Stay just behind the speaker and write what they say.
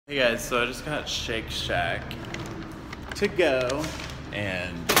Hey guys, so I just got Shake Shack to go,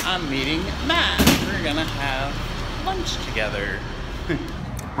 and I'm meeting Matt. We're gonna have lunch together.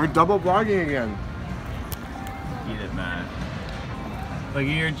 We're double vlogging again. Eat it, Matt. Look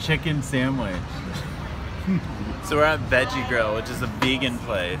at your chicken sandwich. So we're at Veggie Grill, which is a vegan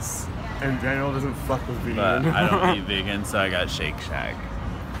place. And Daniel doesn't fuck with vegan. But I don't eat vegan, so I got Shake Shack.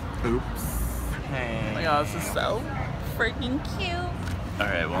 Oops. Hey. Oh my god, this is so freaking cute.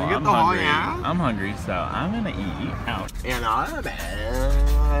 Alright, well, get I'm the hungry. yeah? I'm hungry, so I'm gonna eat out. And I'm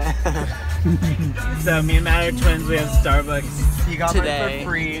So me and Matt are twins. We have Starbucks. He got Today. mine for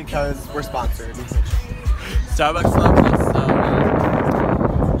free because we're sponsored. Starbucks loves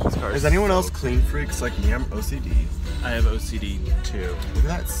us so. Is anyone else clean freaks like me? I'm OCD. I have OCD too. Look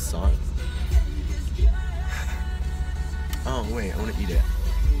at that sun. Oh wait, I want to eat it.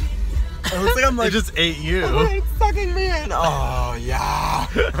 It looks like I'm like I just ate you. It's sucking me in. Oh yeah.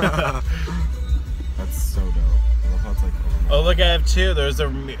 That's so dope. I love how it's like. Oh look, I have two. There was a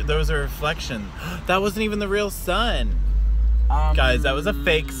reflection. That wasn't even the real sun. Guys, that was a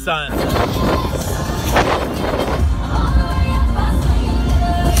fake sun.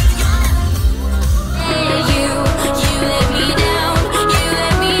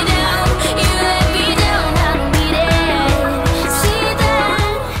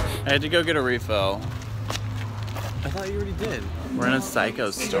 I had to go get a refill. I thought you already did. We're in a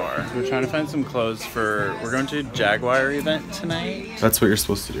Psycho store. We're trying to find some clothes for. We're going to a Jaguar event tonight. That's what you're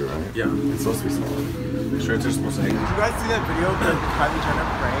supposed to do, right? Yeah. It's supposed to be solid. Shirts are supposed to hang. Did you guys see that video of the Kylie Jenner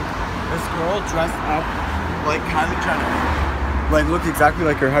prank? This girl dressed up like Kylie Jenner. Like looked exactly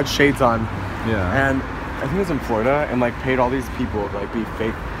like her, had shades on. Yeah. And I think it was in Florida and like paid all these people to like be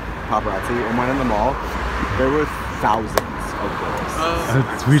fake paparazzi and went in the mall. There were thousands of girls.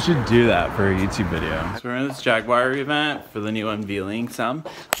 We should do that for a YouTube video. So we're in this Jaguar event for the new unveiling. So I'm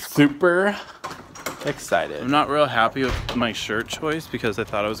super excited. I'm not real happy with my shirt choice because I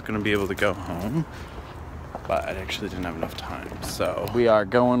thought I was going to be able to go home, but I actually didn't have enough time. So we are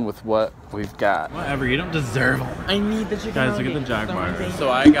going with what we've got. Whatever, you don't deserve all. I need the chicken. Guys, look at the Jaguar. So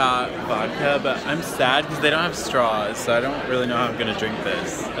I got vodka, but I'm sad because they don't have straws, so I don't really know how I'm going to drink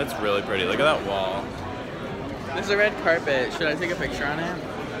this. That's really pretty. Look at that wall. There's a red carpet. Should I take a picture on it?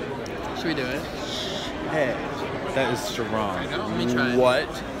 Should we do it? Hey, that is strong. Let me try it. What?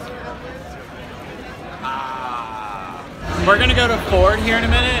 We're gonna go to Ford here in a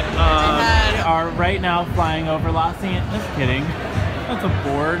minute. We are right now flying over Los Angeles. Just kidding. That's a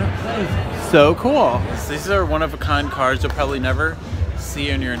board. That is So cool. These are one of a kind cars you'll probably never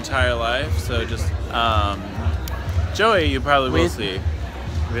see in your entire life. So just, Joey, you probably will see.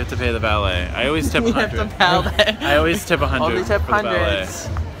 We have to pay the valet. I always tip 100. We have to valet. I always tip 100. Only tip for the valet. hundreds.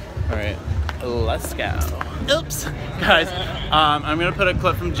 All right, let's go. Oops, guys. I'm gonna put a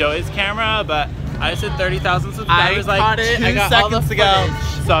clip from Joey's camera, but I said 30,000 subscribers like 2 seconds ago.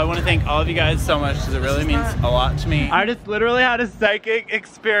 So I want to thank all of you guys so much because it really means a lot to me. I just literally had a psychic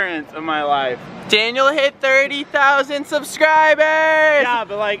experience of my life. Daniel hit 30,000 subscribers! Yeah,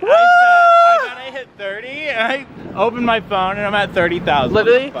 but like I said, I thought I hit 30 and I opened my phone and I'm at 30,000.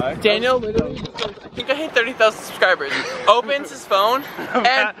 Literally, Daniel literally, I think I hit 30,000 subscribers. Opens his phone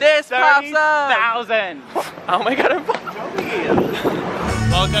and this pops up! 30,000! Oh my god, I'm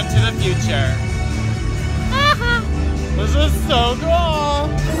Welcome to the future. This is so cool!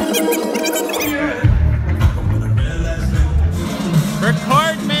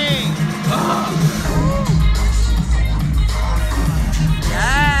 Record me!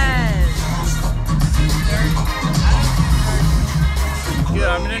 Yes! Good,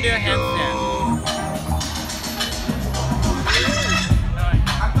 I'm gonna do a handstand.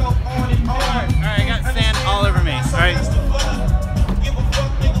 Alright, I got sand all over me. Alright.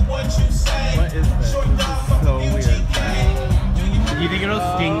 What is this? This is so weird. Do you think it'll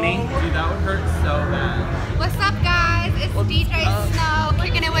sting me? Dude, that would hurt so bad. What's up, guys? It's DJ Snow,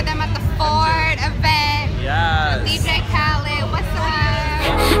 kicking it with them at the Ford event. Yes. DJ Khaled, what's up?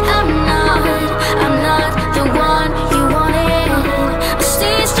 I'm not the one you wanted.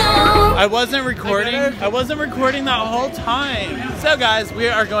 Stay strong. I wasn't recording. I wasn't recording that whole time. So guys, we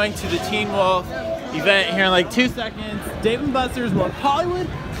are going to the Teen Wolf event here in like 2 seconds. Dave & Buster's North Hollywood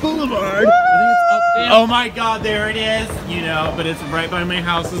Boulevard. I think it's up there. Oh my god, there it is. You know, but it's right by my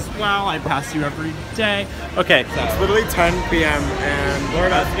house as well. I pass you every day. Okay, so It's literally 10 p.m. and we're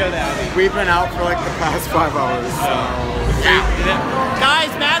about to go to the Abbey. we've been out for like the past 5 hours. So.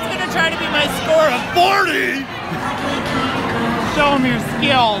 Guys, Matt's gonna try to beat my score of 40! Show him your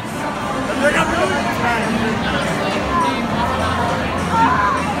skills. I think I'm doing 10.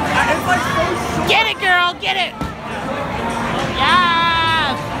 It's like so short. Get it, girl, get it!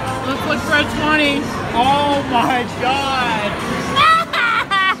 Yes! 20. Oh my god.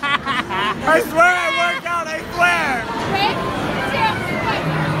 I swear I worked out, I swear!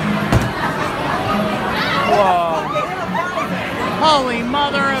 Whoa. Holy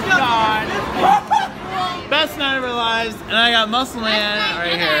mother of God. Best night of our lives, and I got Muscle Man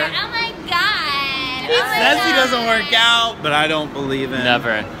right here. Oh my god. He says he doesn't work out, but I don't believe him.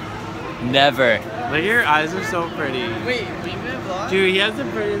 Never. Never. Like, your eyes are so pretty. Wait, we made a vlog? Dude, he has the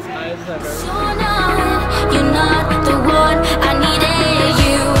prettiest eyes I've ever seen. You're not the one I needed.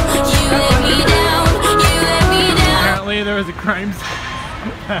 You let me down. You let me down. Apparently there was a crime scene.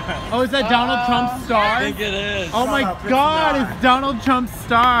 Oh, is that Donald Trump's star? I think it is. Oh my god, it's Donald Trump's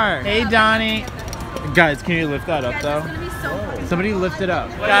star. Hey, Donnie. Guys, can you lift that up though? Somebody lift it up.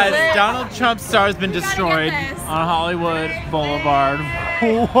 Guys, Donald Trump's star has been destroyed on Hollywood Boulevard.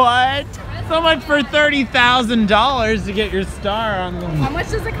 What? So much for $30,000 to get your star on the... How much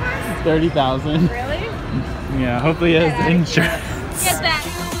does it cost? $30,000. Really? Yeah, hopefully he has insurance. Get that.